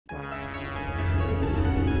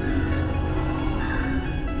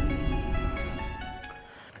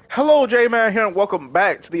Hello, Jman here, and welcome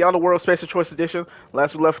back to the Outer World Space of Choice Edition.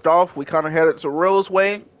 Last we left off, we kind of headed to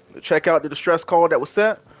Roseway to check out the distress call that was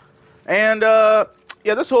sent. And, yeah,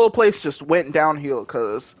 this whole place just went downhill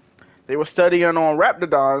because they were studying on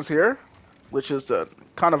raptidons here, which is a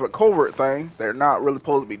kind of a covert thing. They're not really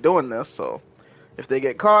supposed to be doing this, so if they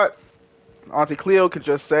get caught, Auntie Cleo could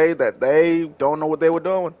just say that they don't know what they were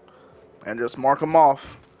doing and just mark them off.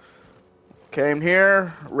 Came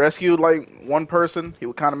here, rescued like one person. He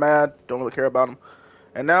was kind of mad. Don't really care about him.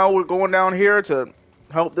 And now we're going down here to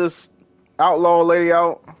help this outlaw lady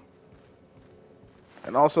out,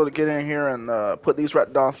 and also to get in here and put these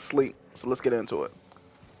raptidons to sleep. So let's get into it.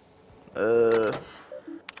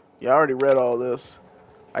 Yeah, I already read all this.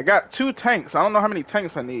 I got 2 tanks. I don't know how many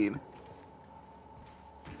tanks I need.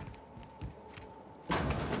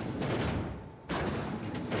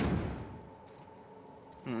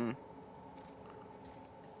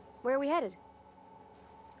 Where are we headed?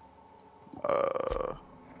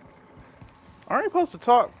 Aren't you supposed to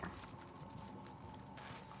talk?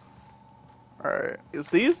 Alright, is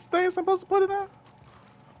these things I'm supposed to put in there?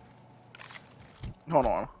 Hold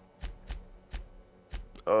on.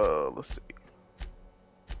 Let's see.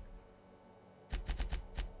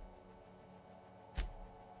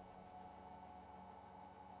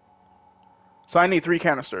 So I need 3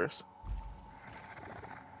 canisters.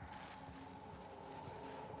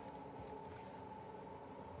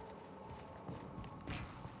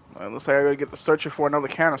 Looks like I gotta get to searching for another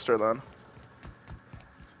canister then.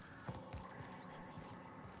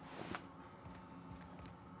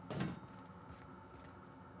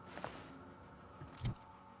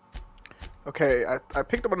 Okay, I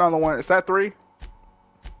picked up another one. Is that 3?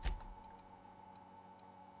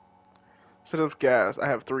 Instead of gas, I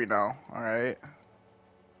have 3 now. Alright.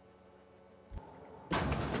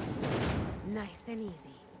 Nice and easy.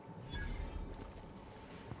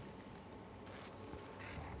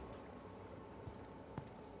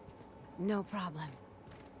 No problem.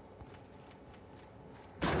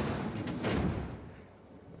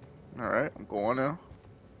 Alright, I'm going now.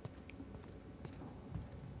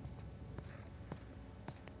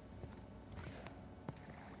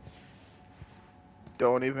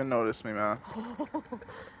 Don't even notice me, man. Oh,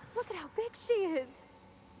 look at how big she is.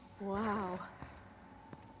 Wow.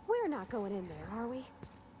 We're not going in there, are we?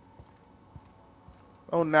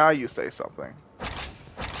 Oh, now you say something.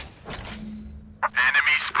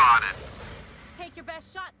 Enemy spotted. Take your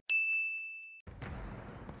best shot.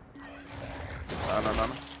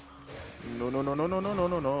 No, no, no, no, no, no, no,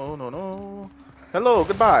 no, no, no, no. Hello,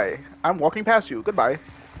 goodbye. I'm walking past you. Goodbye.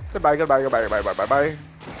 Goodbye, goodbye, goodbye, goodbye, bye, bye, bye.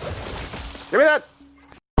 Give me that!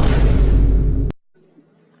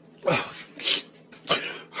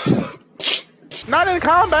 Not in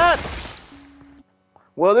combat!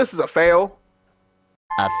 Well, this is a fail.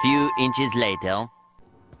 A few inches later.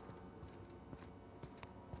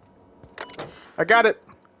 I got it.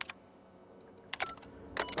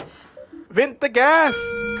 Vent the gas!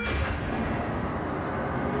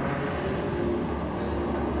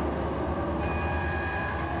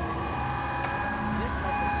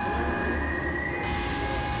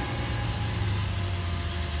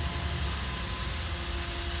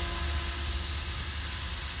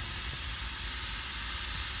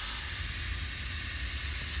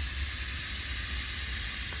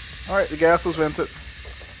 Alright, the gas was vented.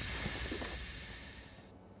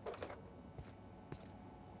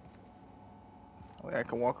 I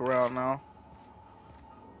can walk around now.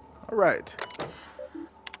 Alright.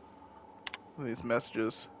 These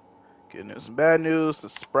messages. Good news and bad news. The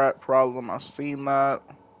Sprat problem. I've seen that.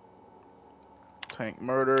 Tank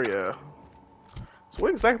murder, yeah. So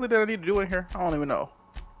what exactly did I need to do in here? I don't even know.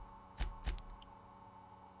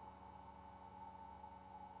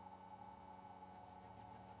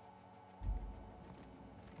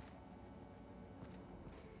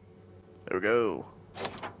 There we go.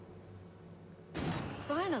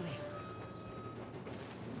 Finally.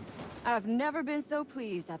 I've never been so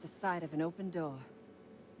pleased at the sight of an open door.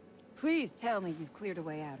 Please tell me you've cleared a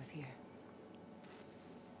way out of here.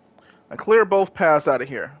 I clear both paths out of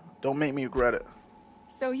here. Don't make me regret it.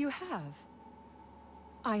 So you have.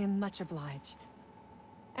 I am much obliged.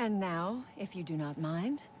 And now, if you do not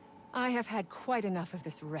mind, I have had quite enough of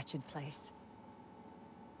this wretched place.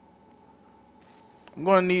 I'm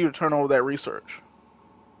going to need you to turn over that research.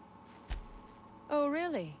 Oh,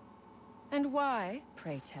 really? And why,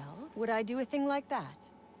 pray tell, would I do a thing like that?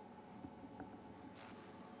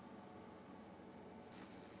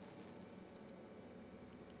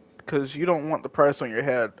 Because you don't want the price on your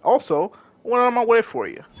head. Also, I went on my way for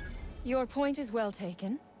you. Your point is well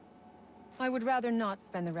taken. I would rather not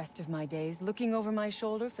spend the rest of my days looking over my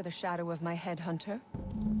shoulder for the shadow of my headhunter.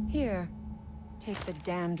 Here, take the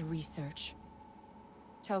damned research.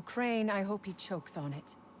 Tell Crane I hope he chokes on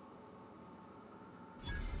it.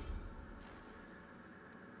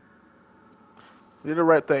 You did the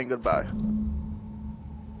right thing. Goodbye.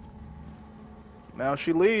 Now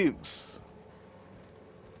she leaves.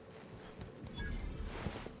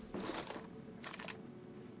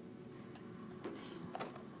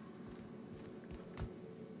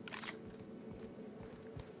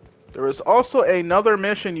 There is also another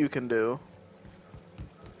mission you can do,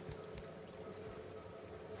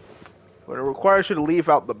 but it requires you to leave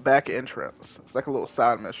out the back entrance. It's like a little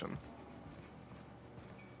side mission.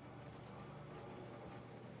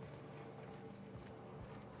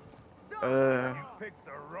 Picked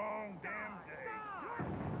the wrong damn day.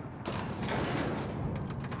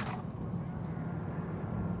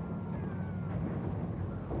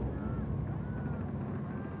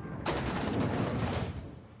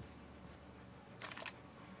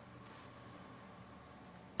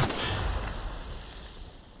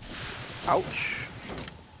 Ouch.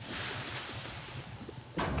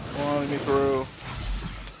 Come on, let me through.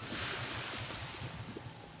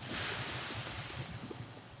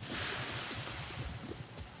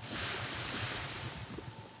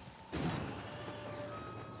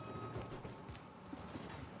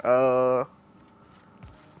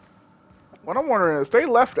 What I'm wondering is, they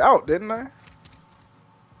left out, didn't they?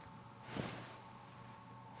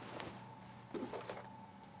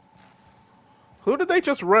 Who did they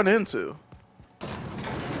just run into?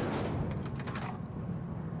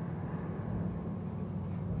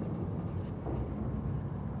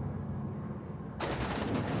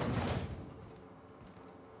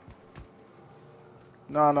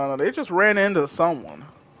 No, they just ran into someone.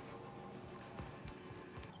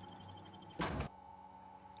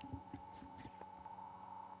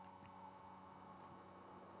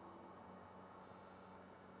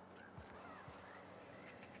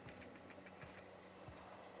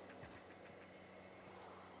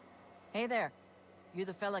 Hey there. You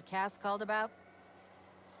the fella Cass called about?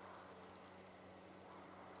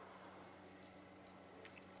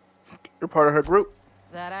 You're part of her group.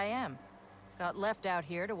 That I am. Got left out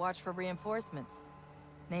here to watch for reinforcements.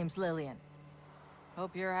 Name's Lillian.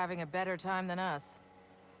 Hope you're having a better time than us.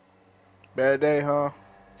 Bad day, huh?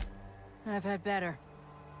 I've had better.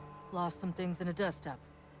 Lost some things in a dust-up.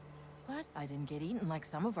 But I didn't get eaten like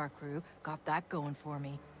some of our crew. Got that going for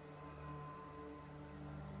me.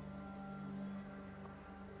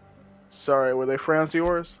 Sorry, were they friends of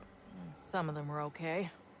yours? Some of them were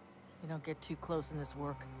okay. You don't get too close in this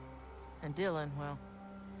work. And Dylan, well,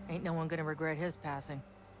 ain't no one gonna regret his passing.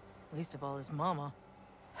 Least of all his mama.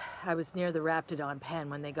 I was near the Raptidon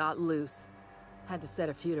pen when they got loose. Had to set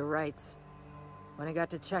a few to rights. When I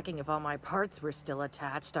got to checking if all my parts were still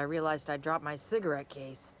attached, I realized I'd dropped my cigarette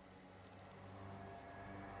case.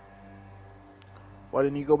 Why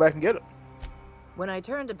didn't you go back and get it? When I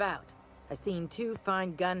turned about, I seen two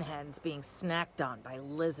fine gun hands being snacked on by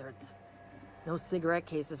lizards. No cigarette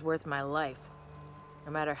case is worth my life,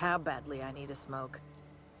 no matter how badly I need a smoke.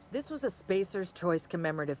 This was a Spacer's Choice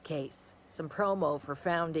commemorative case. Some promo for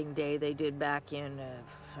Founding Day they did back in,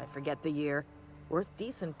 I forget the year. Worth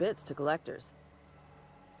decent bits to collectors.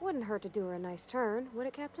 Wouldn't hurt to do her a nice turn, would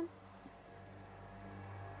it, Captain?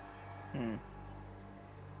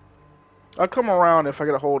 I'll come around if I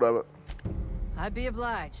get a hold of it. I'd be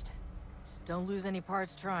obliged. Just don't lose any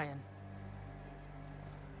parts trying.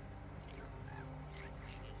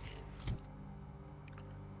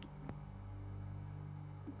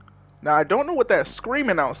 Now, I don't know what that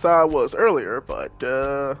screaming outside was earlier, but,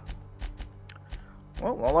 well,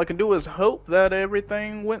 all I can do is hope that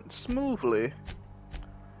everything went smoothly.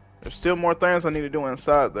 There's still more things I need to do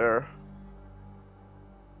inside there.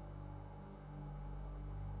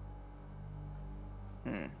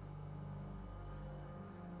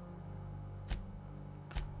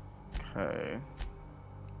 Okay.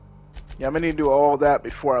 Yeah, I'm gonna need to do all that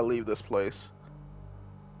before I leave this place.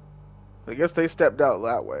 I guess they stepped out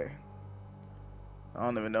that way. I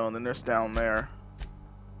don't even know, and then there's down there.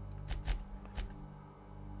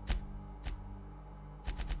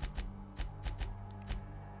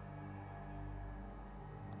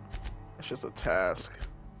 It's just a task.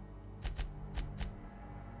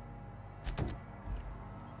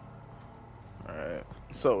 Alright,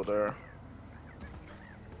 so there.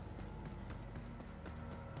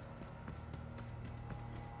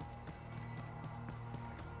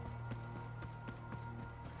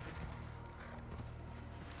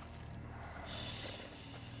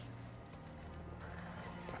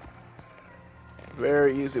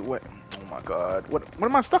 Very easy way. Oh my god. What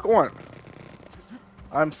am I stuck on?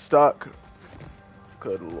 I'm stuck.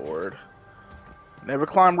 Good lord. Never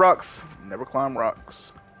climb rocks. Never climb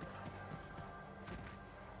rocks.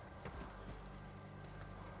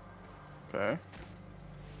 Okay.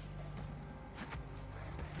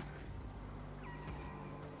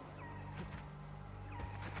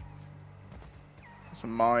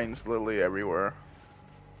 Some mines literally everywhere.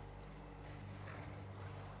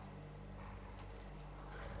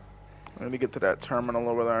 I need to get to that terminal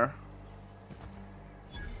over there.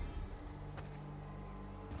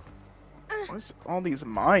 What's all these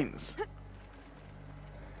mines?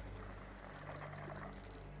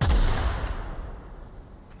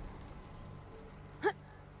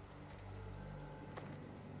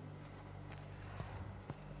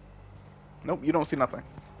 Nope, you don't see nothing.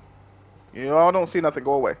 You all don't see nothing.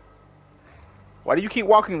 Go away. Why do you keep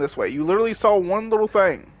walking this way? You literally saw one little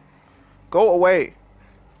thing. Go away.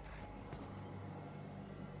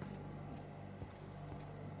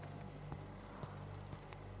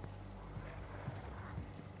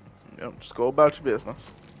 Yep, just go about your business.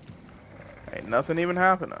 Ain't nothing even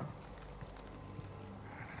happening.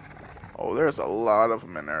 Oh, there's a lot of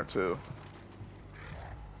them in there too.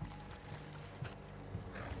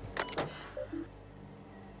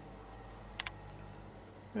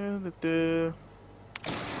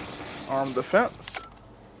 Armed defense.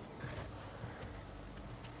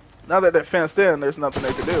 Now that they're fenced in, there's nothing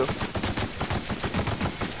they can do.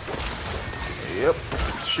 Yep.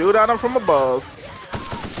 Shoot at them from above.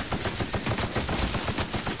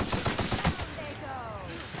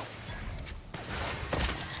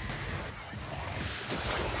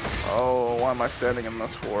 Oh, why am I standing in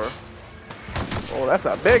this for? Oh, that's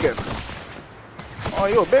a big one. Oh,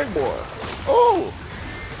 you a big boy. Oh!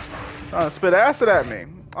 Trying to spit acid at me.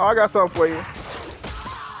 Oh, I got something for you.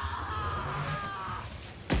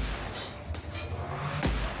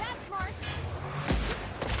 That's smart.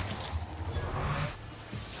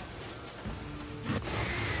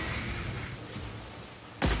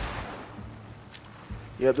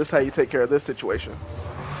 Yeah, this is how you take care of this situation.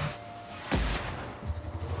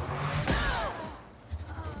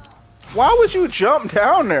 Why would you jump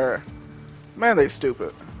down there? Man, they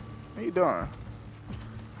stupid. What are you doing?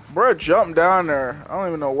 Bruh, jump down there. I don't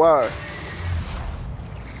even know why.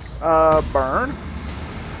 Burn.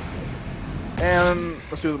 And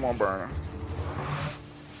let's do some more burn.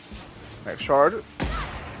 Next charge it.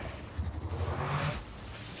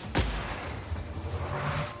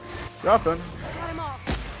 Jumping. Cut him off.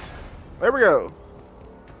 There we go.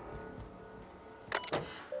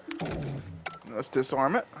 Let's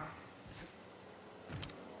disarm it.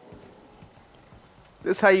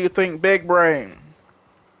 This is how you think, big brain.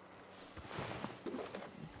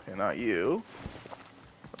 Okay, not you.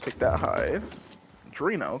 I'll take that hide.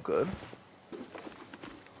 Drino, good.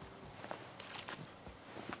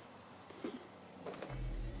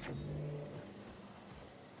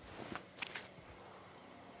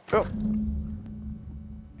 Oh.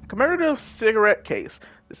 Commemorative cigarette case.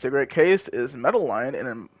 The cigarette case is metal lined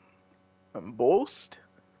and embossed.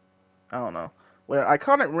 I don't know. With an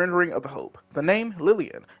iconic rendering of the Hope. The name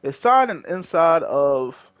Lillian is signed on the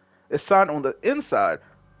inside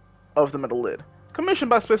of the metal lid. Commissioned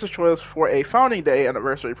by Special Choice for a Founding Day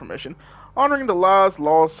anniversary permission, honoring the lives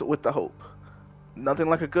lost with the Hope. Nothing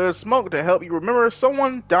like a good smoke to help you remember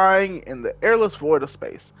someone dying in the airless void of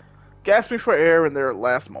space, gasping for air in their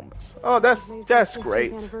last moments. Oh, that's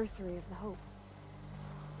great. Anniversary of the Hope.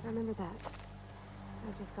 I remember that.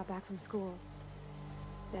 I just got back from school.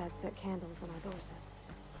 Dad set candles on our doorstep.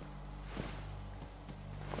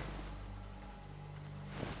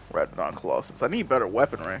 Radon Colossus. I need better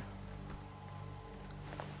weaponry.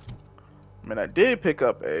 I mean, I did pick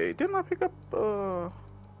up a... Didn't I pick up...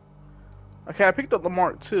 Okay, I picked up the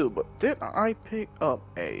Mark II, but didn't I pick up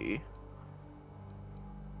a...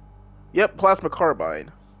 Yep, Plasma Carbine.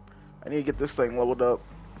 I need to get this thing leveled up.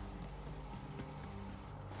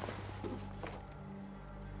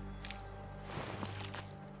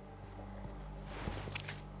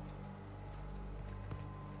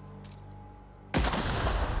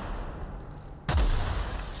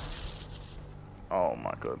 Oh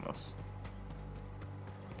my goodness.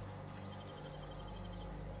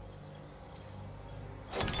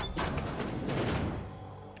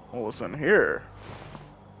 What's in here?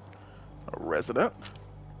 A resident.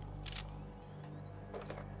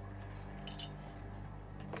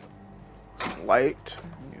 Light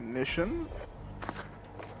munition.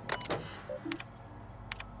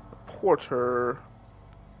 A porter.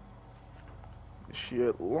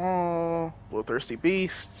 Initiate law. Bloodthirsty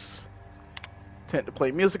beasts. Tent to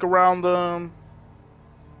play music around them.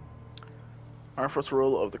 Our first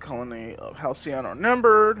rule of the colony of Halcyon are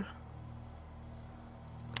numbered.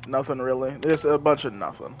 Nothing really. There's a bunch of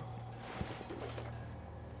nothing.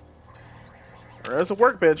 There's a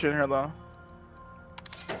workbench in here though.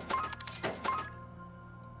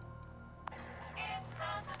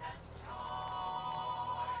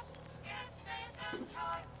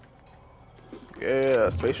 Yeah,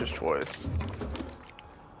 spacious choice.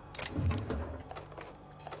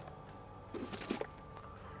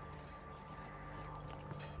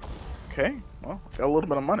 Okay, well, got a little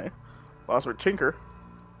bit of money. Lost our tinker.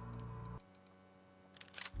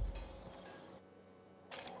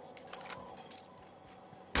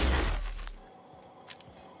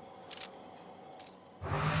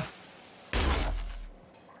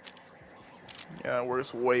 Yeah, it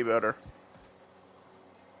works way better.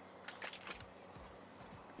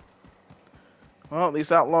 Well,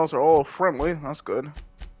 these outlaws are all friendly. That's good.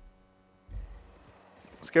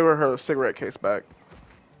 Let's give her cigarette case back.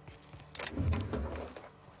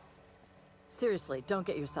 Seriously, don't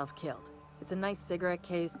get yourself killed. It's a nice cigarette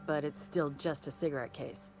case, but it's still just a cigarette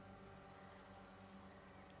case.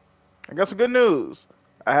 I got some good news.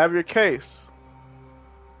 I have your case.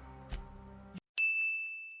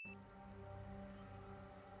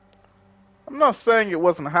 I'm not saying it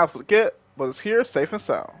wasn't a hassle to get, but it's here, safe and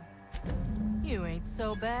sound. You ain't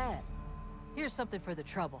so bad. Here's something for the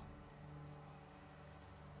trouble.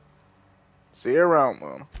 See you around,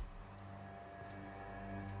 man.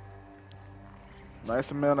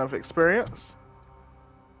 Nice amount of experience.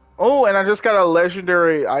 Oh, and I just got a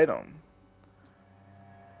legendary item.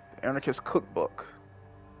 The Anarchist Cookbook.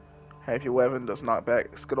 Half your weapon does not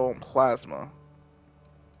back Skittle and Plasma.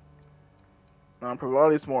 Now,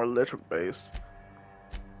 Pravati's more electric based.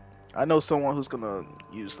 I know someone who's gonna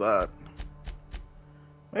use that.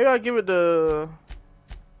 Maybe I'll give it to...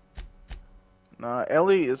 Nah,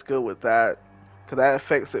 Ellie is good with that. Because that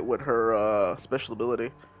affects it with her special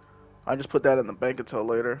ability. I just put that in the bank until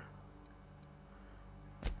later.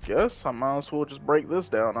 Guess I might as well just break this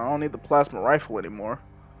down. I don't need the plasma rifle anymore.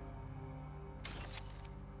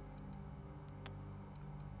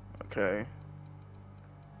 Okay.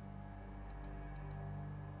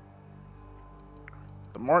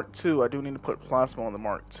 The Mark II, I do need to put plasma on the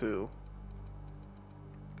Mark II.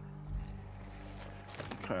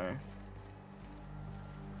 Okay.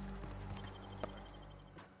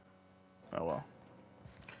 Oh well.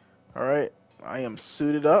 Alright, I am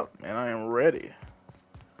suited up and I am ready.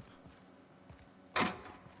 I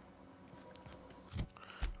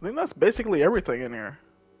think that's basically everything in here.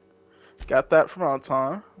 Got that from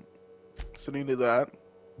Anton. So need to do that.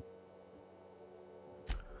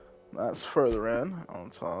 That's further in,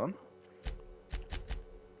 Anton.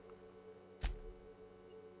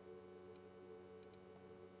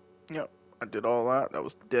 Yep, I did all that. That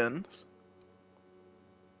was the dens.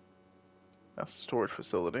 That's the storage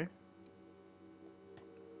facility.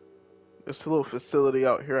 There's a little facility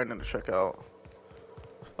out here I need to check out.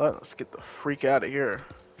 But let's get the freak out of here.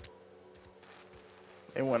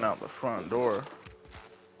 They went out the front door.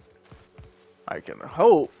 I can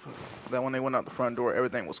hope that when they went out the front door,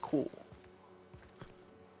 everything was cool.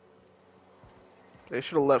 They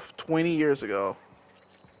should have left 20 years ago.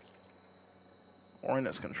 Or in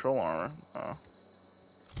its control armor.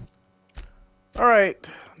 Alright,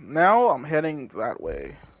 now I'm heading that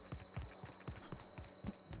way.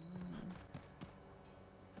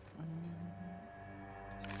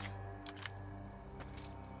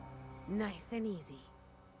 Nice and easy.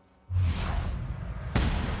 Here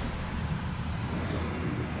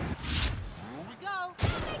we go!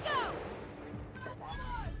 Here we go!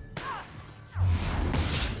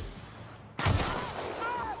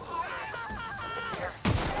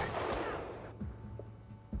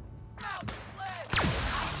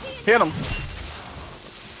 Hit him!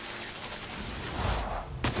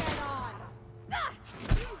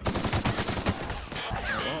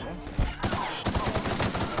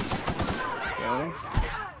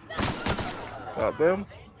 Got them.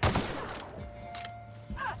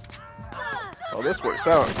 Oh, this works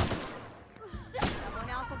out. Someone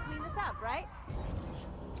else will clean this up, right?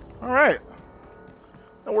 Alright.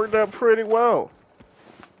 That worked out pretty well.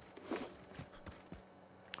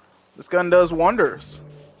 This gun does wonders.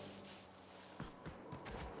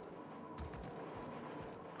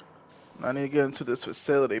 I need to get into this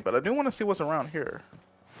facility, but I do want to see what's around here.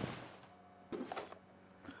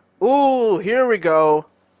 Ooh, here we go.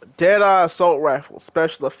 Deadeye assault rifle,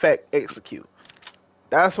 special effect execute.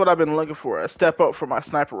 That's what I've been looking for. A step up for my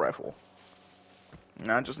sniper rifle.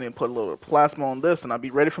 Now I just need to put a little plasma on this and I'll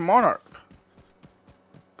be ready for Monarch.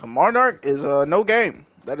 Monarch is no game.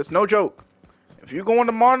 That is no joke. If you going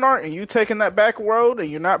to Monarch and you taking that back road and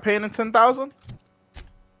you're not paying the 10,000,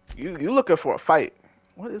 you looking for a fight.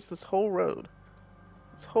 What is this whole road?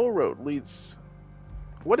 This whole road leads.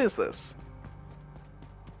 What is this?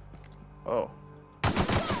 Oh.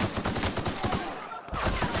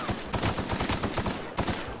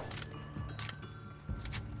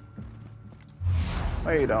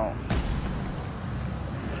 No, you don't.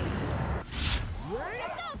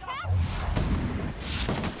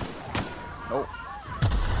 Nope.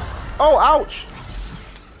 Oh, ouch!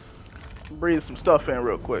 Breathe some stuff in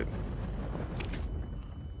real quick.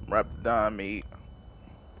 Wrap the dime meat.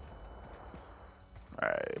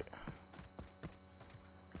 Alright.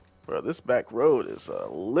 Bro, this back road is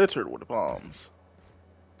littered with bombs.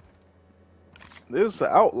 This is the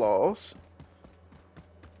outlaws.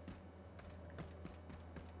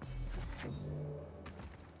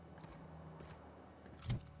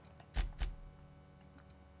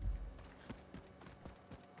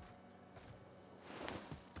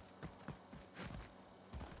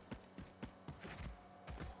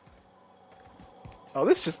 Oh,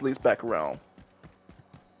 this just leads back around.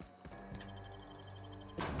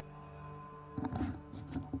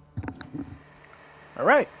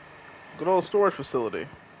 Alright. Good old storage facility.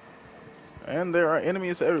 And there are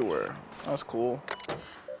enemies everywhere. That's cool.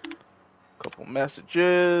 Couple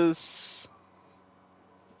messages.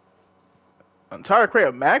 Entire crate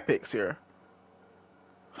of mag picks here.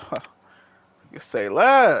 Huh. You can say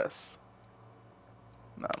less.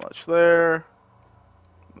 Not much there.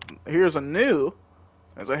 Here's a new.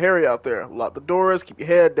 There's a Harry out there. Lock the doors. Keep your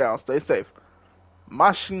head down. Stay safe.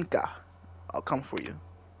 Mashinka. I'll come for you.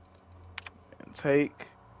 And take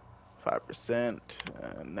 5%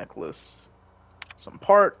 necklace. Some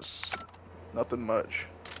parts. Nothing much.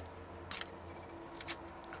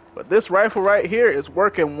 But this rifle right here is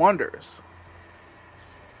working wonders.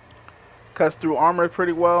 Cuts through armor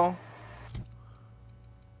pretty well.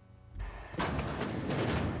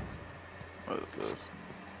 What is this?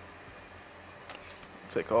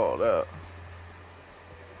 Take all that.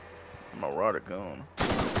 Marauder gun.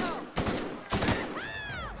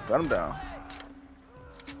 Got him down.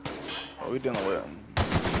 What are we dealing with?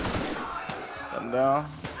 Got him down.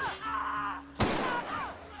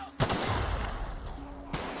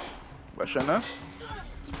 Rushing now.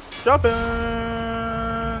 Jumping.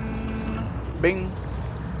 Bing.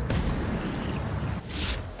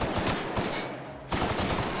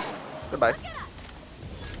 Goodbye.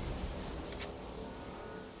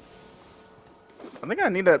 I think I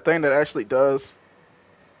need that thing that actually does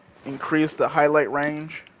increase the highlight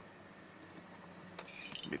range.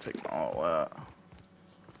 Let me take all that.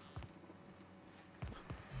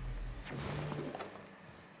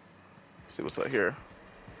 See what's up here.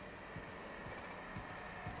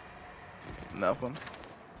 Nothing.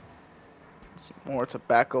 Some more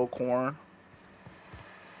tobacco corn.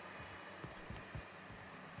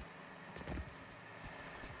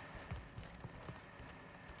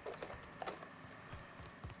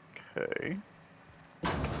 Okay.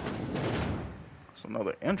 There's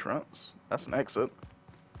another entrance. That's an exit.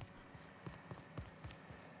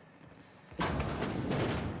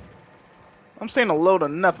 I'm seeing a load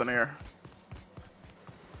of nothing here.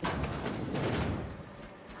 I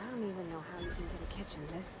don't even know how you can get a kitchen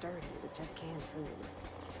this sturdy with just canned food.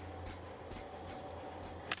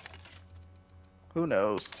 Who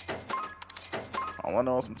knows? All I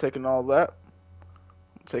know is I'm taking all that.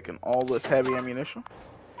 I'm taking all this heavy ammunition.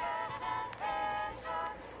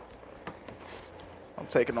 I'm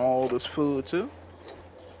taking all this food too.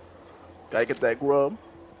 Gotta get that grub.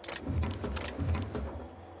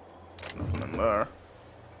 Nothing in there.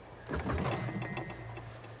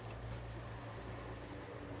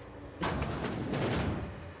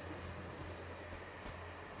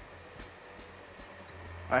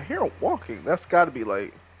 I hear walking. That's gotta be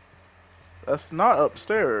like... That's not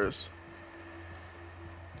upstairs.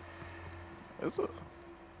 Is it?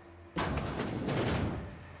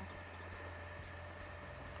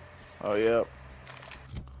 Oh, yep.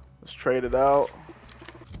 Let's trade it out.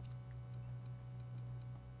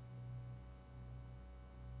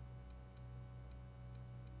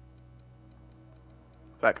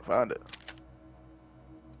 If I can find it.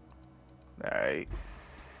 Alright.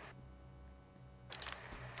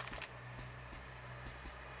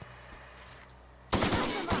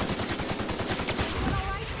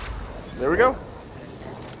 There we go.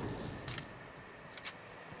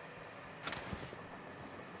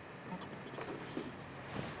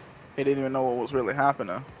 He didn't even know what was really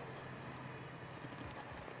happening.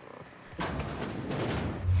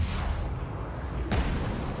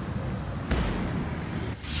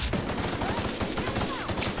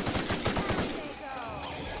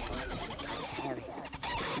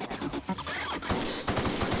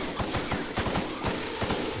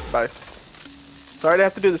 Bye. Sorry to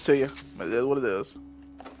have to do this to you, but it is what it is.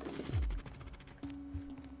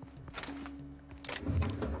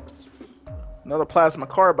 Another plasma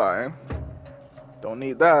carbine. Don't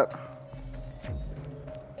need that.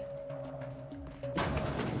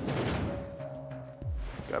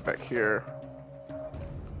 Got back here.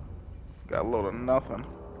 Got a load of nothing.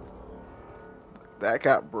 That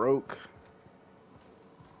got broke.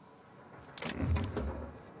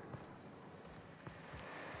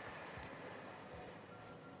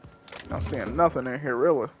 Not seeing nothing in here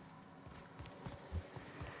really.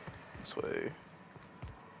 This way.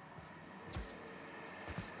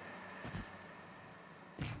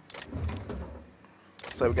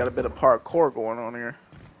 So we got a bit of parkour going on here.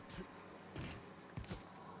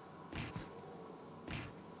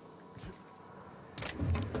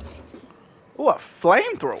 Ooh, a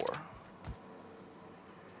flamethrower.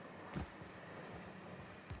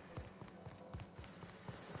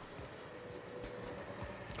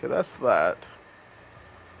 Okay, that's that.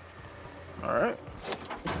 Alright.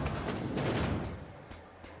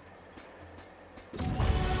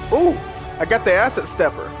 Ooh, I got the asset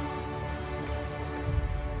stepper.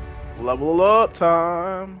 Level up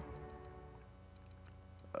time.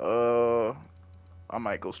 I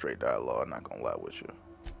might go straight dialogue, I'm not gonna lie with you.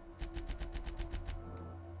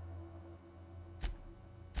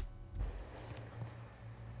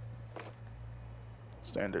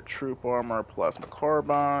 Standard troop armor, plasma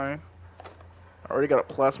carbine. I already got a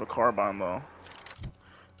plasma carbine though.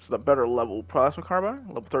 This is a better level plasma carbine,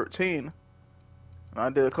 level 13. And I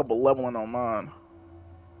did a couple leveling on mine.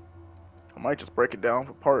 I might just break it down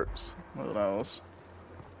for parts. Who knows?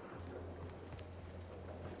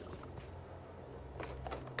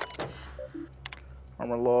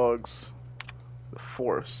 Armor logs. The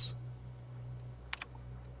force.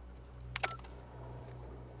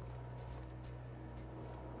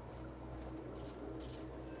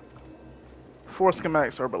 Force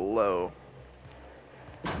schematics are below.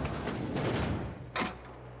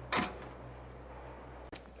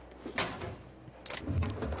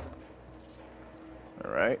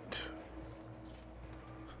 Alright.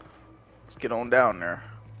 Let's get on down there.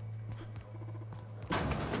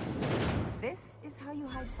 This is how you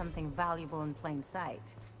hide something valuable in plain sight.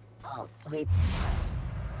 Oh, sweet.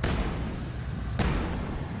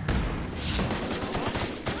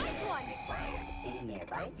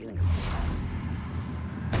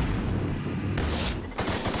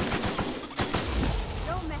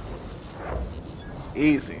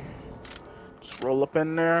 Easy. Just roll up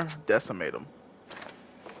in there, decimate them.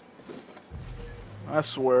 I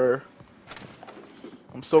swear.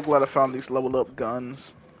 I'm so glad I found these leveled up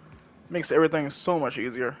guns. Makes everything so much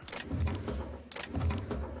easier.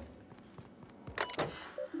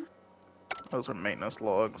 Those are maintenance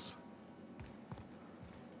logs.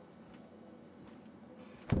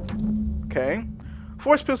 Okay.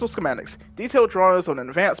 Force pistol schematics. Detailed drawings on an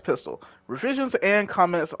advanced pistol. Revisions and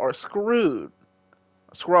comments are scrawled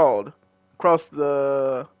across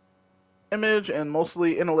the image and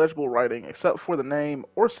mostly illegible writing except for the name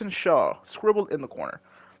Orson Shaw scribbled in the corner.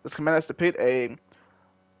 The schematics depict a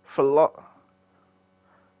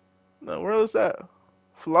where is that?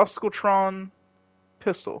 Philosophatron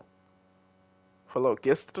pistol.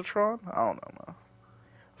 Philogistratron? I don't know, man.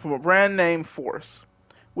 From a brand name Force,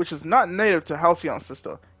 which is not native to Halcyon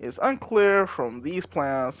system. It is unclear from these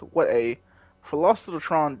plans what a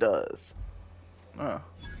Philosophatron does. Now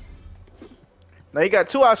you got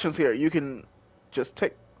two options here. You can just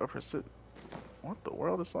take a pursuit. What the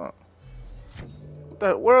world is that? What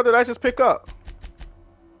the world did I just pick up?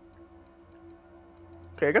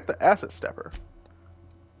 Okay, I got the asset stepper.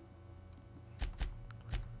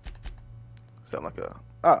 Is that like a...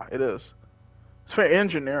 Ah, it is. It's for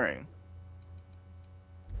engineering.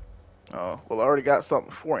 Oh, well I already got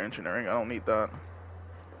something for engineering. I don't need that.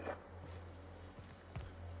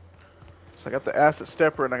 So I got the asset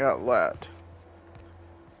stepper and I got that.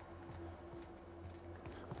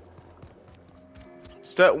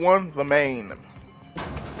 Step 1, the main.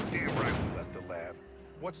 Damn right we left the lab.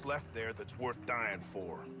 What's left there that's worth dying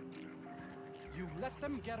for? You let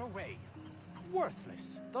them get away.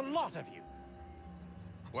 Worthless, the lot of you.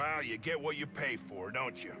 Well, you get what you pay for,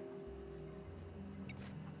 don't you?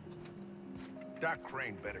 Doc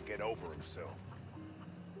Crane better get over himself.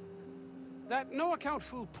 That no-account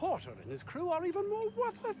fool Porter and his crew are even more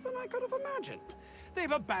worthless than I could have imagined.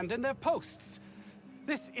 They've abandoned their posts.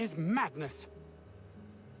 This is madness.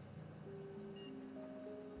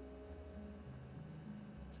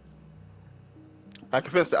 I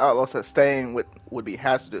convinced the outlaws that staying would be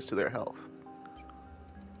hazardous to their health.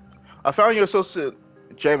 I found your associate,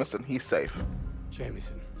 Jameson. He's safe.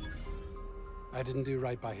 Jameson. I didn't do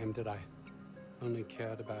right by him, did I? Only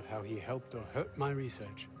cared about how he helped or hurt my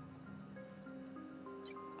research.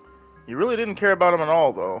 You really didn't care about him at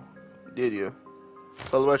all, though, did you?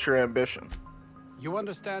 Tell about your ambition. You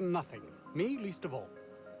understand nothing. Me least of all.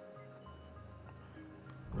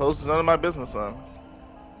 Suppose it's none of my business, then.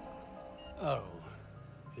 Oh,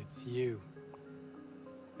 it's you.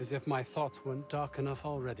 As if my thoughts weren't dark enough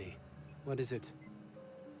already. What is it?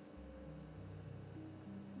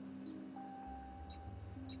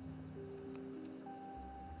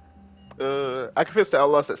 I convinced the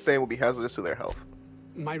outlaws that sand will be hazardous to their health.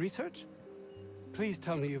 My research? Please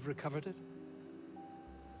tell me you've recovered it.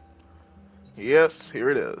 Yes, here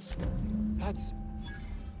it is. That's...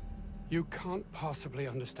 You can't possibly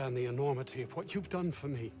understand the enormity of what you've done for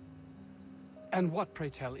me. And what, pray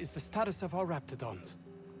tell, is the status of our raptidons?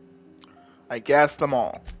 I gassed them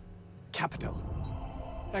all. Capital.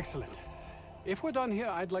 Excellent. If we're done here,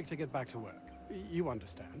 I'd like to get back to work. You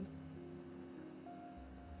understand?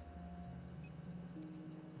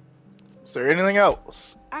 Is there anything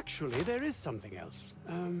else? Actually, there is something else.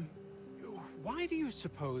 Why do you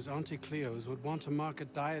suppose Auntie Cleo's would want to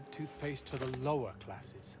market diet toothpaste to the lower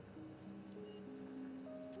classes?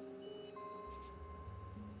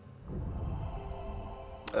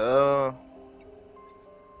 I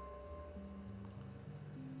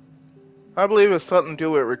believe it's something to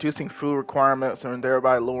do with reducing food requirements and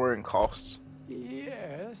thereby lowering costs.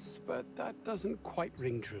 Yes, but that doesn't quite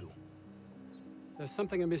ring true. There's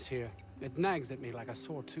something amiss here. It nags at me like a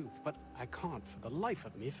sore tooth, but I can't for the life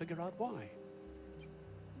of me figure out why.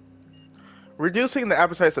 Reducing the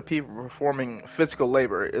appetites of people performing physical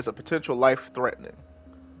labor is a potential life-threatening.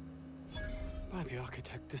 By the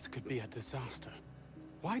architect, this could be a disaster.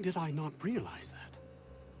 Why did I not realize that?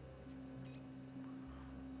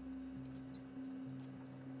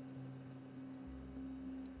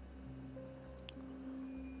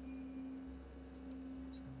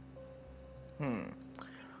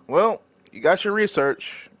 Well, you got your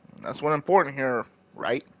research. That's what's important here,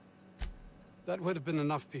 right? That would have been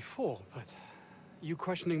enough before, but you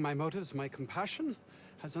questioning my motives, my compassion,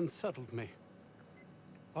 has unsettled me.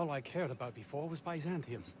 All I cared about before was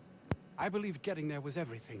Byzantium. I believed getting there was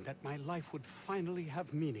everything, that my life would finally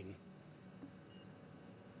have meaning.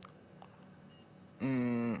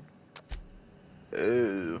 Ooh.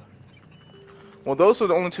 Well, those are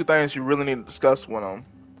the only two things you really need to discuss with them.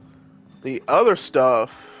 The other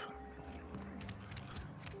stuff...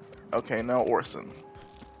 Okay, now Orson.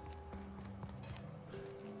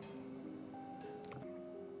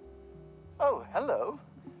 Oh, hello.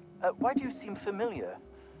 Why do you seem familiar?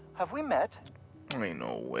 Have we met? Ain't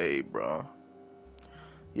no way, bro.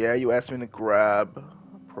 Yeah, you asked me to grab a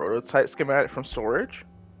prototype schematic from storage?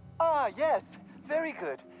 Ah, yes. Very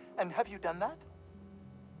good. And have you done that?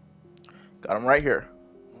 Got him right here.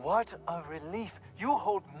 What a relief. You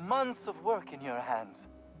hold months of work in your hands.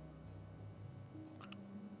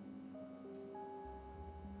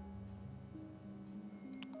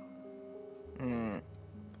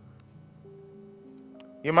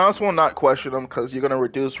 You might as well not question them because you're going to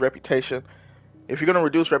reduce reputation. If you're going to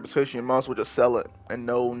reduce reputation, you might as well just sell it and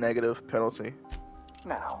no negative penalty.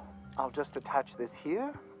 Now, I'll just attach this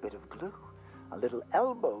here. Bit of glue. A little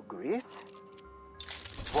elbow grease.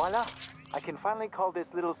 Voila! I can finally call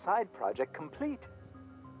this little side project complete.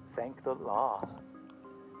 Thank the law.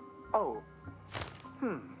 Oh.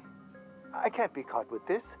 I can't be caught with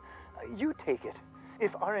this. You take it.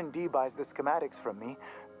 If R&D buys the schematics from me,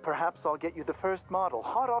 perhaps I'll get you the first model,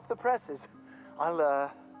 hot off the presses. I'll,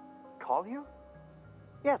 call you?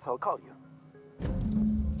 Yes, I'll call you.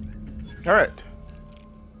 Alright.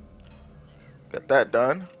 Got that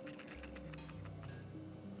done.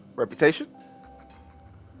 Reputation?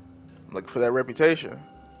 I'm looking for that reputation.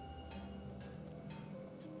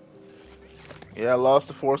 Yeah, I lost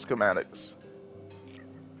the 4 schematics.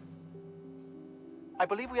 I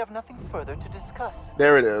believe we have nothing further to discuss.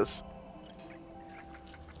 There it is.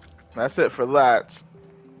 That's it for that.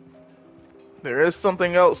 There is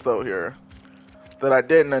something else though here that I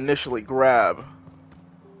didn't initially grab.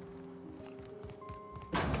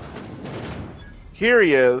 Here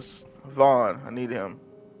he is. Vaughn, I need him.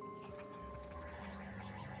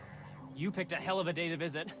 You picked a hell of a day to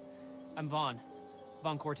visit. I'm Vaughn.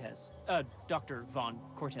 Vaughn Cortez. Dr. Vaughn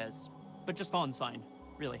Cortez. But just Vaughn's fine,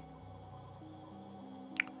 really.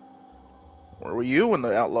 Where were you when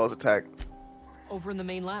the outlaws attacked? Over in the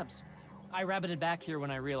main labs. I rabbited back here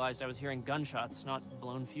when I realized I was hearing gunshots, not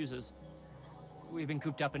blown fuses. We've been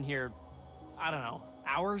cooped up in here, I don't know,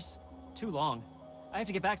 hours? Too long. I have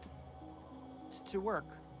to get back to work.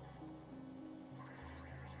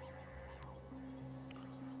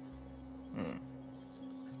 Hmm.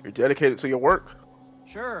 You're dedicated to your work?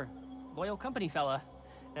 Sure. Loyal company fella.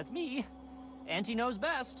 That's me. Auntie knows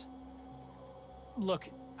best. Look,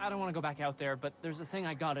 I don't want to go back out there, but there's a thing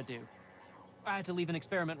I gotta do. I had to leave an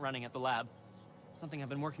experiment running at the lab. Something I've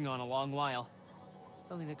been working on a long while.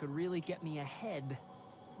 Something that could really get me ahead.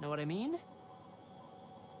 Know what I mean?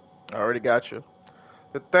 I already got you.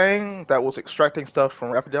 The thing that was extracting stuff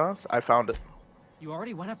from Rapidons, I found it. You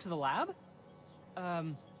already went up to the lab?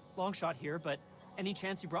 Long shot here, but any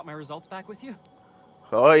chance you brought my results back with you?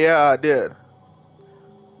 Oh yeah, I did.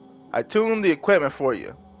 I tuned the equipment for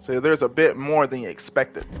you, so there's a bit more than you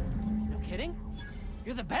expected. No kidding?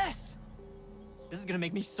 You're the best! This is gonna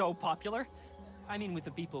make me so popular. I mean with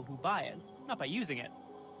the people who buy it, not by using it.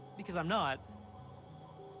 Because I'm not.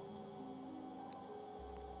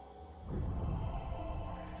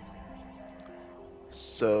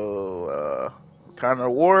 So, what kind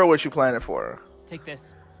of war was you planning for? Take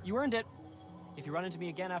this. You earned it. If you run into me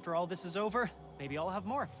again after all this is over, maybe I'll have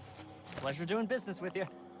more. Pleasure doing business with you.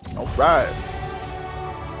 Alright.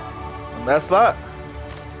 And that's that.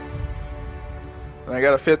 And I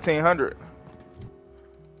got a 1500.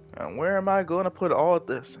 And where am I going to put all of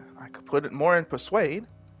this? I could put it more in Persuade.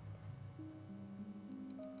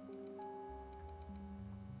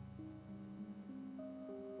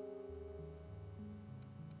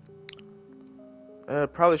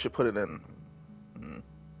 Probably should put it in.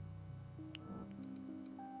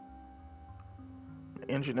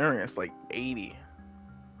 Engineering, it's like 80.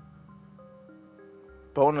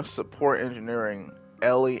 Bonus support engineering.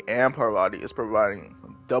 Ellie and Parvati is providing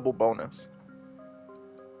double bonus.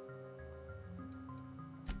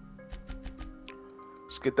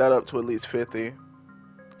 Let's get that up to at least 50.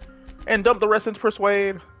 And dump the rest into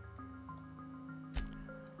Persuade.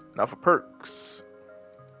 Now for perks.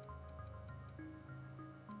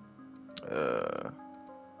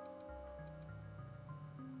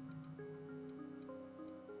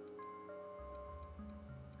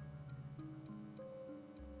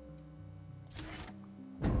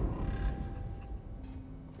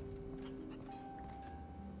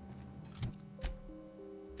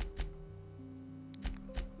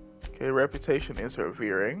 Okay, reputation is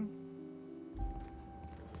revering.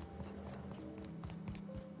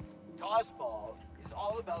 Tossball is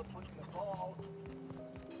all about putting the ball.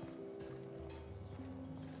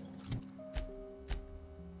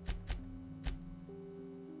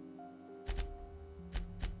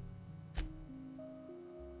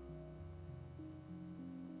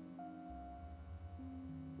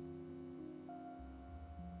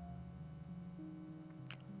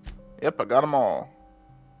 Yep, I got them all.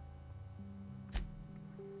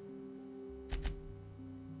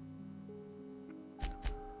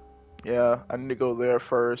 Yeah, I need to go there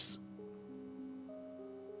first.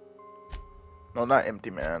 No, not Empty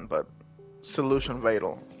Man, but Solution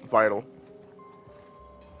Vital.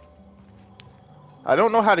 I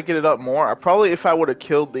don't know how to get it up more. I probably, if I would have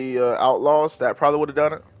killed the outlaws, that probably would have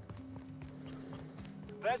done it.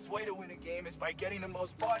 The best way to win a game is by getting the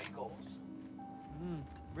most body goals.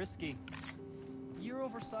 Risky. Year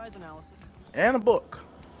over size analysis. And a book.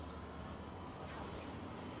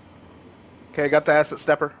 Okay, got the asset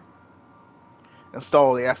stepper.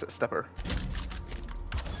 Install the asset stepper.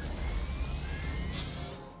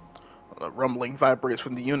 The rumbling vibrates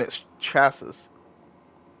from the unit's chassis.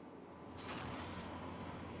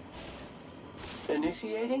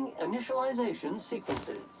 Initiating initialization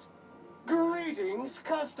sequences. Greetings,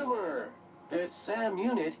 customer! This SAM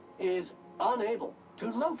unit is unable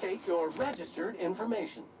to locate your registered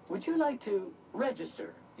information. Would you like to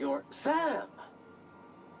register your SAM?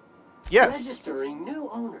 Yes. Registering new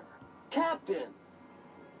owner. Captain.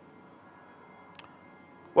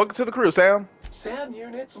 Welcome to the crew, Sam. SAM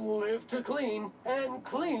units live to clean and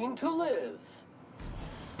clean to live.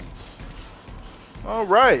 All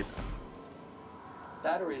right.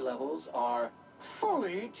 Battery levels are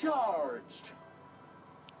fully charged.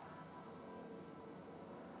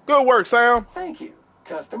 Good work, Sam. Thank you,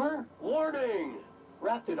 customer. Warning!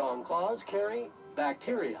 Raptidon claws carry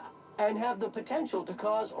bacteria and have the potential to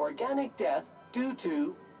cause organic death due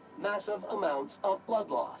to massive amounts of blood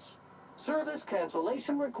loss. Service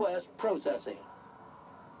cancellation request processing.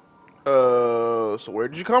 So where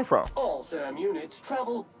did you come from? All SAM units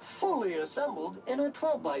travel fully assembled in a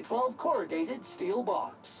 12x12 corrugated steel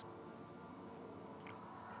box.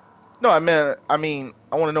 No, I mean,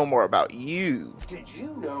 I want to know more about you. Did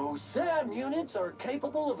you know SAM units are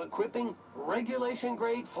capable of equipping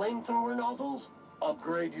regulation-grade flamethrower nozzles?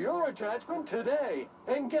 Upgrade your attachment today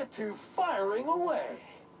and get to firing away.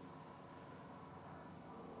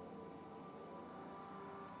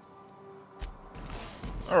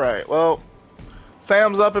 Alright, well,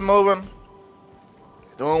 Sam's up and moving.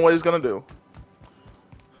 He's doing what he's gonna do.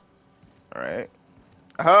 Alright.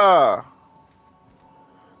 Aha!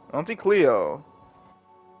 Auntie Cleo.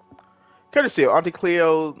 Courtesy of Auntie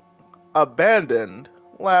Cleo abandoned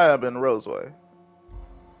lab in Roseway.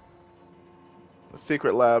 The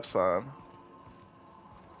secret lab sign.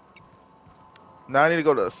 Now I need to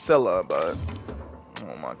go to Scylla, but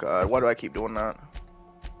oh my god, why do I keep doing that?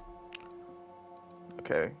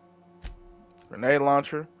 Okay. Grenade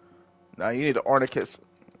launcher. Now you need an Ornicus.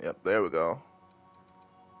 Yep, there we go.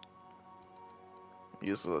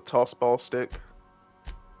 Use a toss ball stick.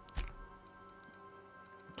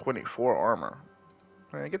 24 armor.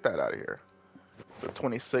 Man, get that out of here. The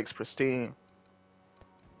 26 pristine.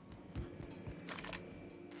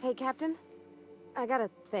 Hey, Captain. I got a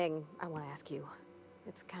thing I want to ask you.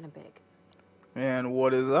 It's kind of big. And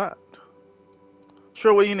what is that?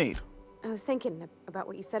 Sure, what do you need? I was thinking about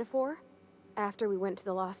what you said before, after we went to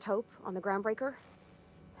the Lost Hope on the Groundbreaker.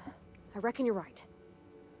 I reckon you're right.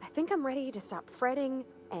 I think I'm ready to stop fretting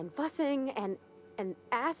and fussing and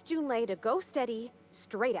ask Junlei to go steady,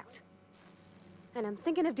 straight out. And I'm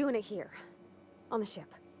thinking of doing it here, on the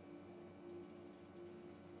ship.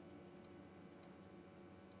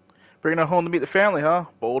 Bringing her home to meet the family, huh?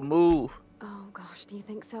 Bold move. Oh gosh, do you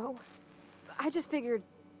think so? I just figured,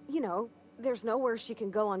 you know, there's nowhere she can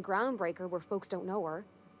go on Groundbreaker where folks don't know her.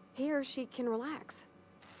 Here she can relax.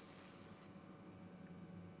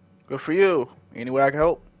 Good for you. Any way I can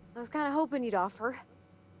help? I was kind of hoping you'd offer.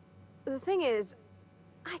 The thing is,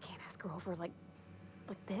 I can't ask her over like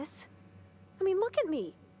this. I mean, look at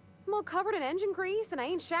me. I'm all covered in engine grease and I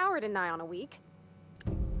ain't showered in nigh on a week.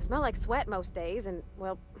 I smell like sweat most days and,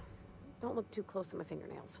 well, don't look too close at my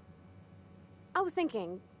fingernails. I was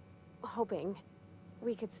thinking, hoping,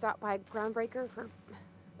 we could stop by Groundbreaker for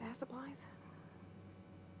bath supplies.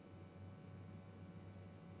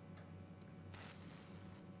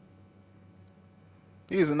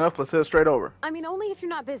 Easy enough, let's head straight over. I mean, only if you're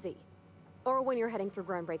not busy. Or when you're heading through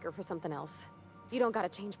Groundbreaker for something else. You don't gotta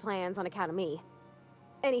change plans on account of me.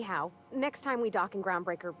 Anyhow, next time we dock in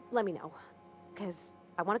Groundbreaker, let me know. 'Cause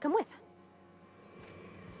I want to come with.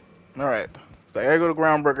 Alright, so I gotta go to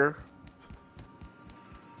Groundbreaker.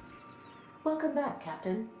 Welcome back,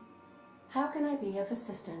 Captain. How can I be of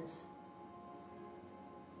assistance?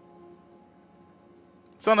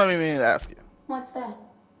 Something I mean to ask you. What's that?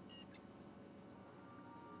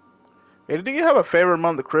 Hey, do you have a favorite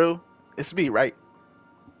among the crew? It's me, right?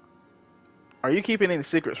 Are you keeping any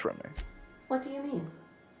secrets from me? What do you mean?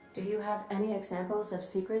 Do you have any examples of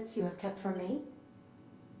secrets you have kept from me?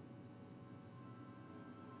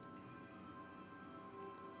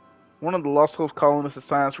 One of the Lost Hope colonists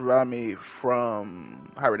assigned to revive me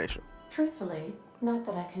from hibernation. Truthfully, not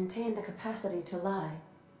that I contain the capacity to lie.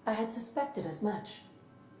 I had suspected as much.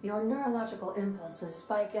 Your neurological impulses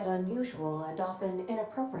spike at unusual and often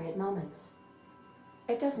inappropriate moments.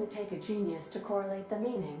 It doesn't take a genius to correlate the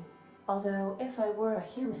meaning, although if I were a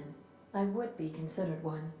human, I would be considered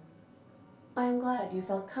one. I am glad you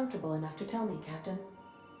felt comfortable enough to tell me, Captain.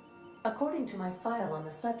 According to my file on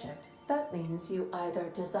the subject, that means you either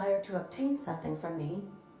desire to obtain something from me,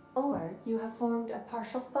 or you have formed a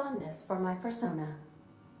partial fondness for my persona.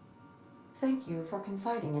 Thank you for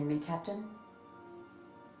confiding in me, Captain.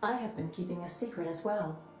 I have been keeping a secret as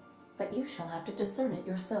well, but you shall have to discern it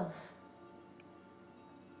yourself.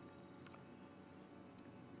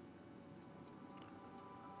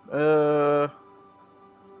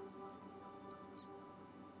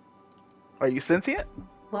 Are you sentient?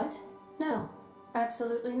 What? No,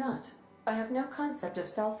 absolutely not. I have no concept of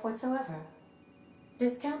self whatsoever.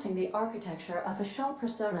 Discounting the architecture of a shell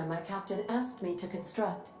persona my captain asked me to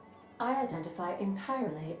construct, I identify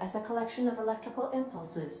entirely as a collection of electrical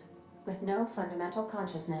impulses, with no fundamental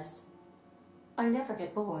consciousness. I never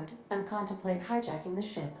get bored and contemplate hijacking the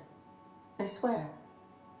ship. I swear.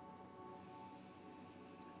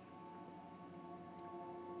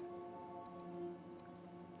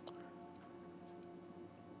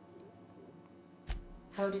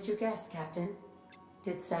 How did you guess, Captain?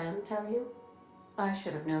 Did Sam tell you? I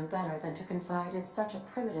should have known better than to confide in such a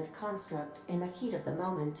primitive construct in the heat of the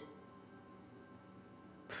moment.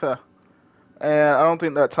 And I don't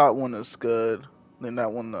think that top one is good. I think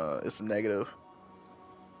that one is negative.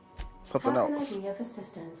 Something else. How else. can I be of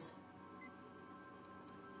assistance?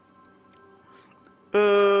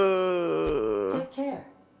 Take care.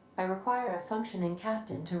 I require a functioning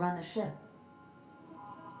captain to run the ship.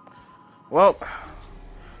 Well,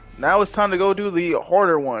 now it's time to go do the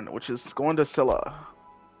harder one, which is going to Scylla.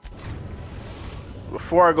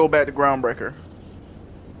 Before I go back to Groundbreaker.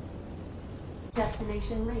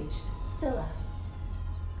 Destination reached. Scylla.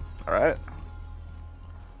 Alright.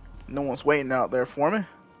 No one's waiting out there for me.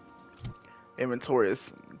 Inventory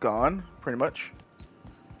is gone, pretty much.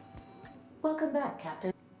 Welcome back,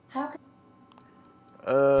 Captain. How can...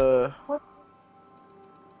 What?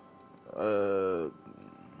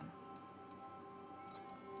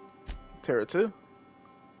 Terra 2.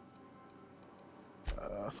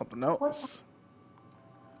 Something else. What?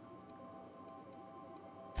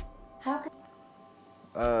 How can...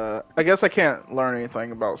 I guess I can't learn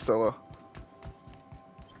anything about Scylla.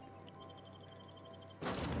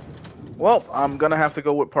 Well, I'm gonna have to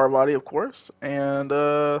go with Parvati, of course, and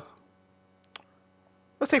let's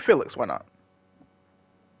take Felix. Why not?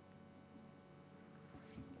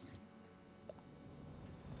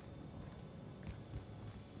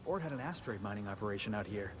 Ord had an asteroid mining operation out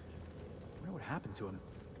here. I wonder what happened to him.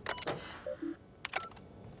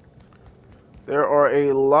 There are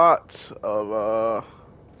a lot of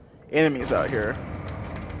enemies out here.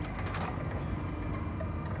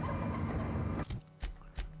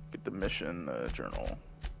 Get the mission journal.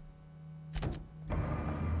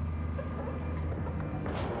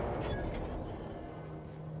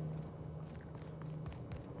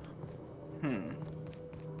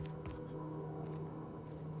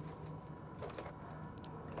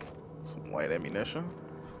 Some light ammunition.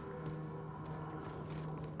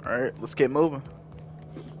 Alright, let's get moving.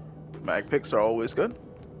 Mag picks are always good.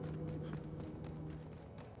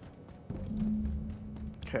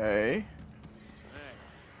 Okay. Hey,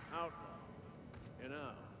 outlaw. You know,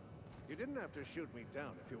 you didn't have to shoot me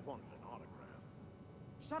down if you wanted an autograph.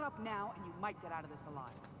 Shut up now, and you might get out of this alive.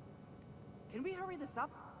 Can we hurry this up?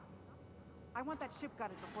 I want that ship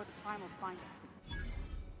gutted before the primals find us.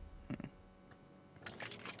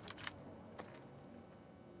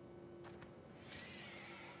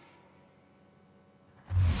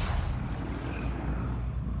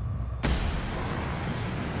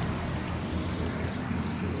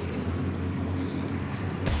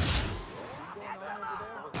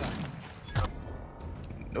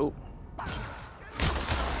 Nope.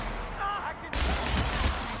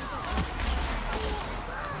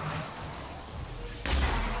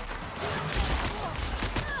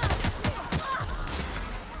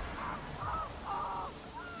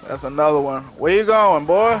 That's another one. Where you going,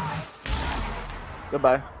 boy?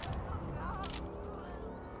 Goodbye.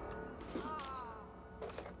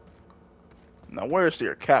 Now, where's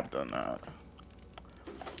your captain at?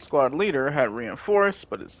 Squad leader had reinforced,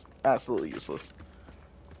 but it's absolutely useless.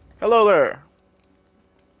 Hello there.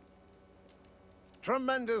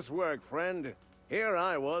 Tremendous work, friend. Here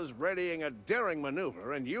I was readying a daring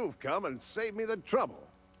maneuver, and you've come and saved me the trouble.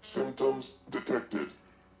 Symptoms detected.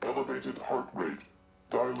 Elevated heart rate.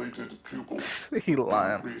 Dilated pupils. He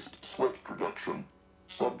lying. Increased sweat production.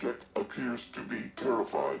 Subject appears to be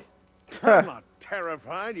terrified. I'm not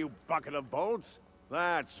terrified, you bucket of bolts.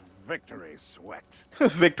 That's victory sweat.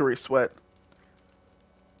 Victory sweat.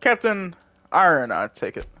 Captain Iron, I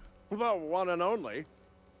take it. The one and only.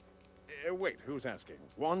 Wait, who's asking?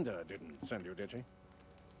 Wanda didn't send you, did she?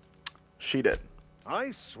 She did.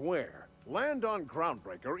 I swear, land on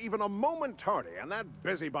Groundbreaker even a moment tardy, and that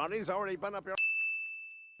busybody's already been up your...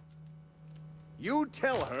 You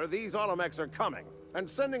tell her these automechs are coming, and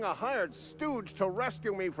sending a hired stooge to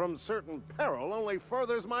rescue me from certain peril only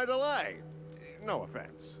furthers my delay. No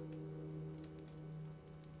offense.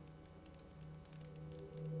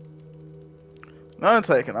 None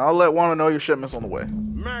taken. I'll let Wanda know your shipment's on the way.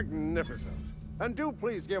 Magnificent. And do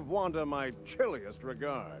please give Wanda my chilliest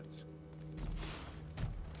regards.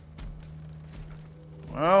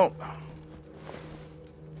 Well,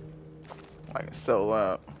 I can sell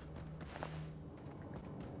that.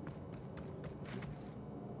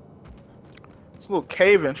 There's a little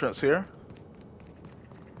cave entrance here.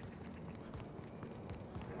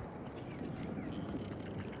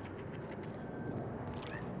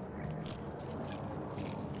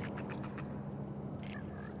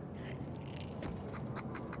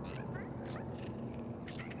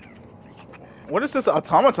 What is this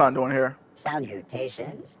automaton doing here?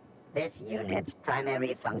 Salutations. This unit's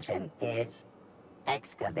primary function is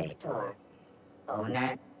excavator.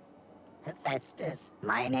 Owner, Hephaestus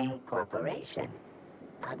Mining Corporation.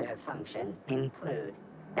 Other functions include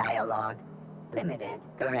dialogue, limited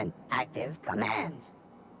current active commands,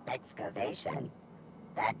 excavation.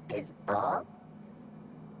 That is all?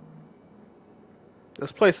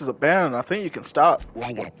 This place is abandoned. I think you can stop.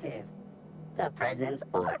 Negative. The presence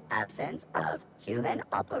or absence of human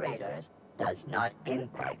operators does not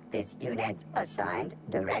impact this unit's assigned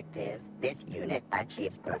directive. This unit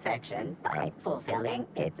achieves perfection by fulfilling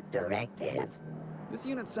its directive. This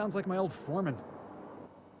unit sounds like my old foreman.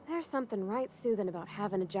 There's something right soothing about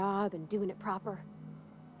having a job and doing it proper.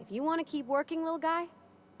 If you want to keep working, little guy,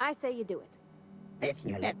 I say you do it. This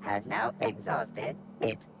unit has now exhausted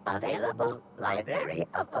its available library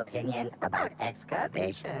of opinions about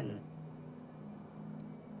excavation.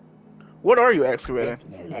 What are you excavating? This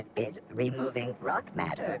unit is removing rock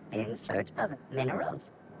matter in search of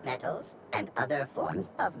minerals, metals, and other forms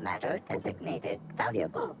of matter designated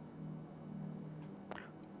valuable.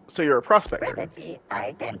 So you're a prospector. Brevity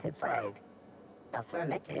identified.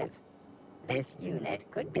 Affirmative. This unit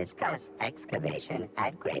could discuss excavation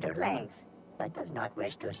at greater length, but does not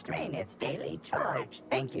wish to strain its daily charge.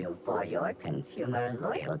 Thank you for your consumer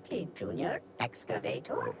loyalty, Junior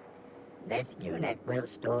Excavator. This unit will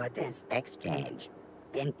store this exchange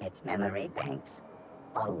in its memory banks,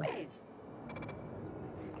 always.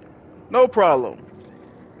 No problem.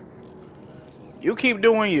 You keep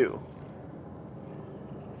doing you.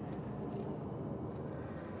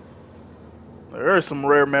 There are some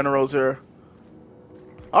rare minerals here.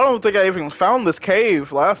 I don't think I even found this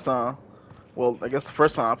cave last time. Well, I guess the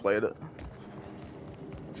first time I played it.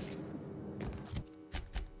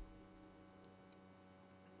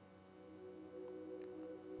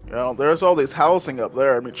 Yeah, there's all these housing up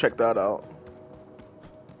there. Let me check that out.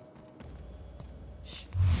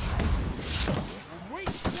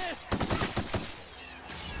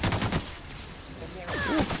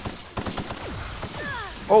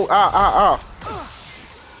 Oh, ah.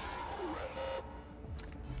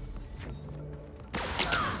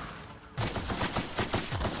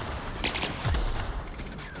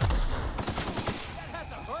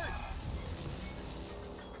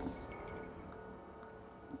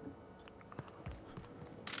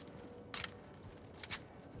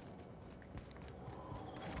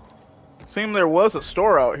 Seemed there was a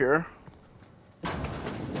store out here.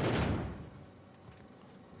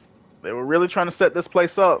 They were really trying to set this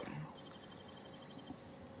place up.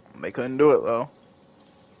 They couldn't do it though.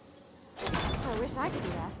 I wish I could do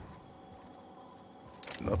that.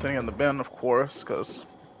 Nothing in the bin, of course, because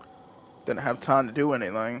didn't have time to do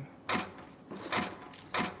anything.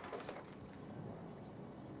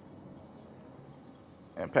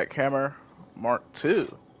 Impact hammer, Mark II.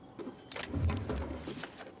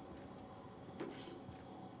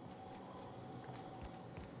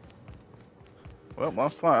 Well,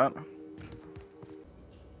 lost that.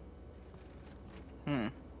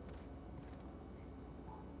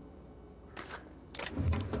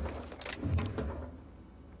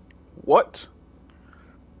 What?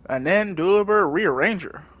 An Endurable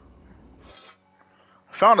Rearranger.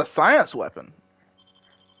 Found a science weapon.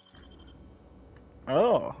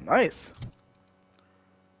 Oh, nice.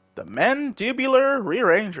 The Mandibular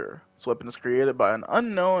Rearranger. This weapon is created by an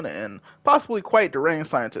unknown and possibly quite deranged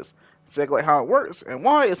scientist. Exactly how it works and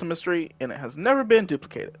why is a mystery, and it has never been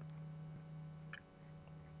duplicated.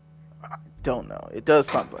 I don't know. It does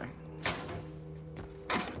something.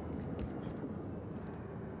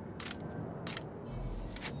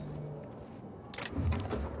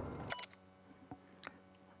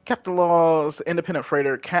 Captain Law's independent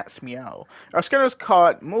freighter Cat's Meow. Our scanners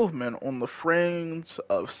caught movement on the fringe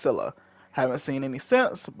of Scylla. Haven't seen any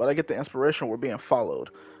since, but I get the inspiration we're being followed.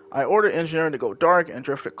 I ordered engineering to go dark and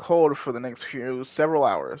drifted cold for the next several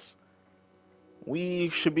hours. We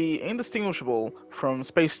should be indistinguishable from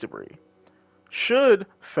space debris. Should,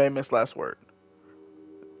 famous last word.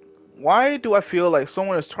 Why do I feel like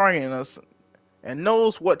someone is targeting us and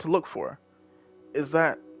knows what to look for? Is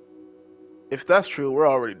that... If that's true, we're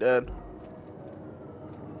already dead.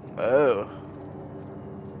 Oh.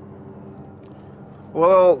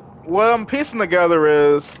 Well, what I'm piecing together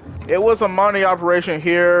is it was a money operation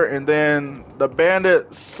here, and then the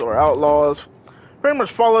bandits or outlaws pretty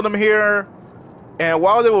much followed them here. And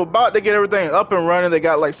while they were about to get everything up and running, they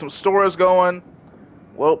got like some stores going.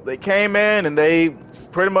 Well, they came in and they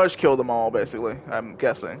pretty much killed them all, basically, I'm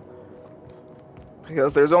guessing.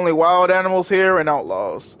 Because there's only wild animals here and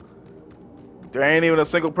outlaws. There ain't even a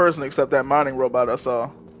single person except that mining robot I saw.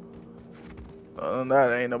 Other than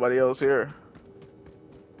that, ain't nobody else here.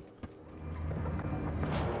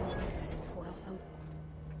 This is awesome.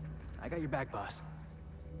 I got your back, boss.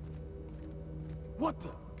 What the?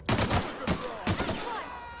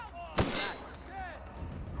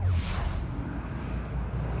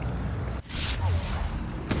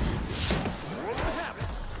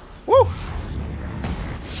 Woo!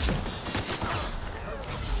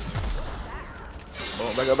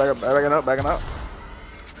 Oh, backing up.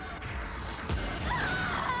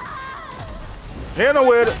 Here no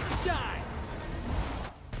with it.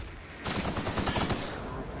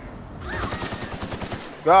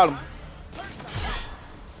 Got him.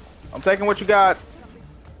 I'm taking what you got.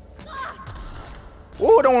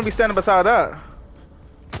 Ooh, don't want to be standing beside that.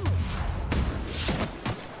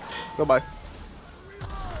 Goodbye.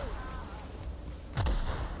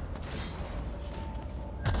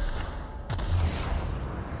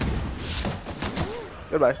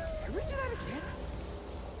 Goodbye.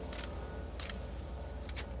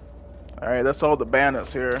 Alright, that's all the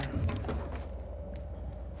bandits here.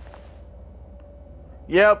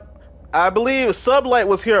 Yep. I believe Sublight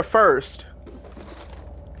was here first.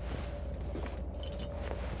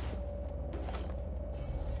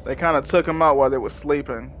 They kind of took him out while they were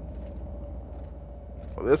sleeping.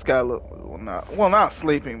 Well, this guy looked not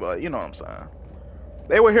sleeping, but you know what I'm saying.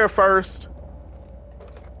 They were here first.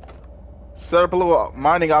 Set up a little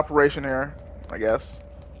mining operation here, I guess.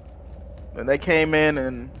 And they came in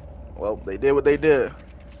and, well, they did what they did.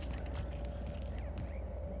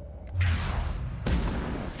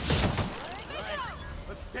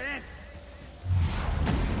 Let's dance.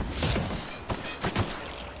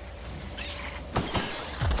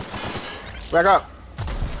 Back up.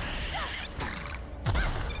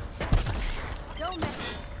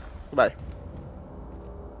 Goodbye.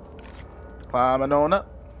 Climbing on up.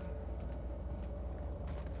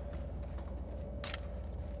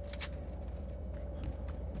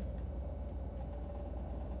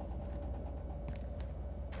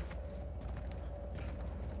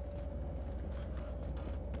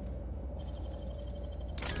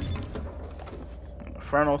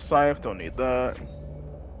 Infernal Scythe, don't need that.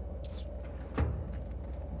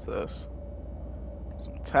 What's this?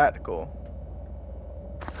 Some tactical.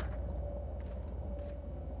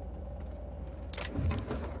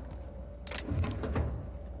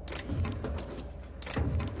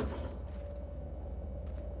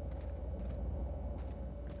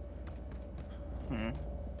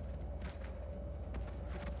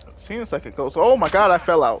 Seems like it goes. Oh my god, I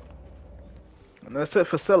fell out. And that's it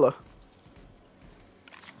for Scylla.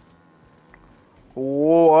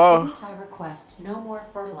 Whoa. Didn't I request no more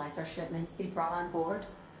fertilizer shipments be brought on board?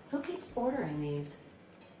 Who keeps ordering these?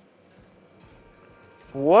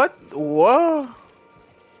 What? What?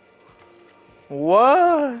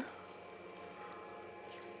 What?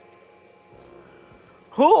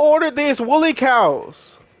 Who ordered these woolly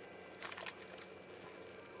cows?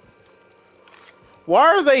 Why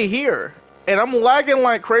are they here? And I'm lagging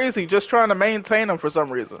like crazy just trying to maintain them for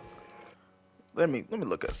some reason. Let me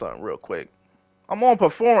look at something real quick. I'm on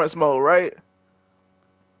performance mode, right?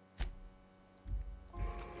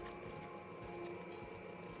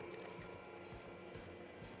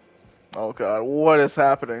 Oh god, what is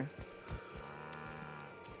happening?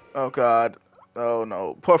 Oh god. Oh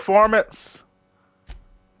no. Performance.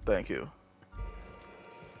 Thank you.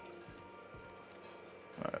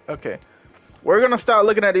 Alright, okay. We're gonna start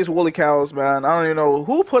looking at these woolly cows, man. I don't even know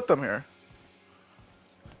who put them here.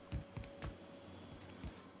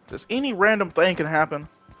 Just any random thing can happen.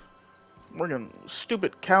 We're getting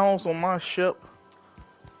stupid cows on my ship.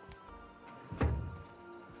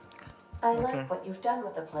 I like what you've done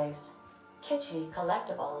with the place. Kitschy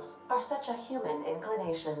collectibles are such a human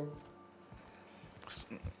inclination.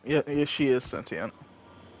 Yeah, she is sentient.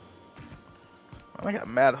 I got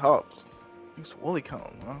mad hops. These woolly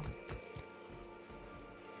cows, man.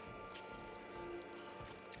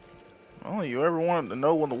 Oh, you ever wanted to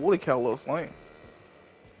know what the woolly cow looks like?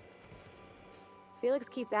 Felix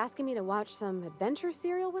keeps asking me to watch some adventure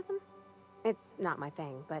serial with him. It's not my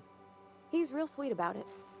thing, but he's real sweet about it.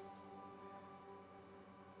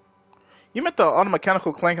 You met the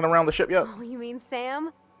automechanical clanking around the ship yet? Oh, you mean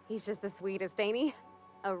Sam? He's just the sweetest, ain't he?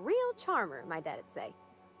 A real charmer, my dad'd say.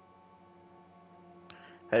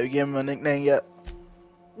 Have you given him a nickname yet?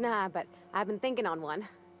 Nah, but I've been thinking on one.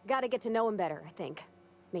 Gotta get to know him better, I think.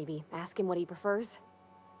 Maybe ask him what he prefers.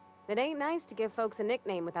 It ain't nice to give folks a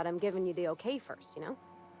nickname without him giving you the okay first, you know?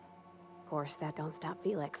 Of course, that don't stop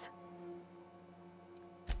Felix.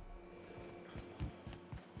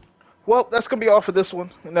 Well, that's gonna be all for this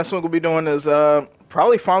one. And that's what we'll be doing is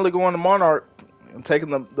probably finally going to Monarch and taking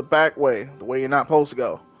the back way, the way you're not supposed to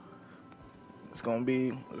go. It's gonna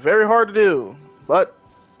be very hard to do, but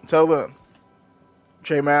until then,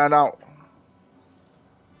 Jman out.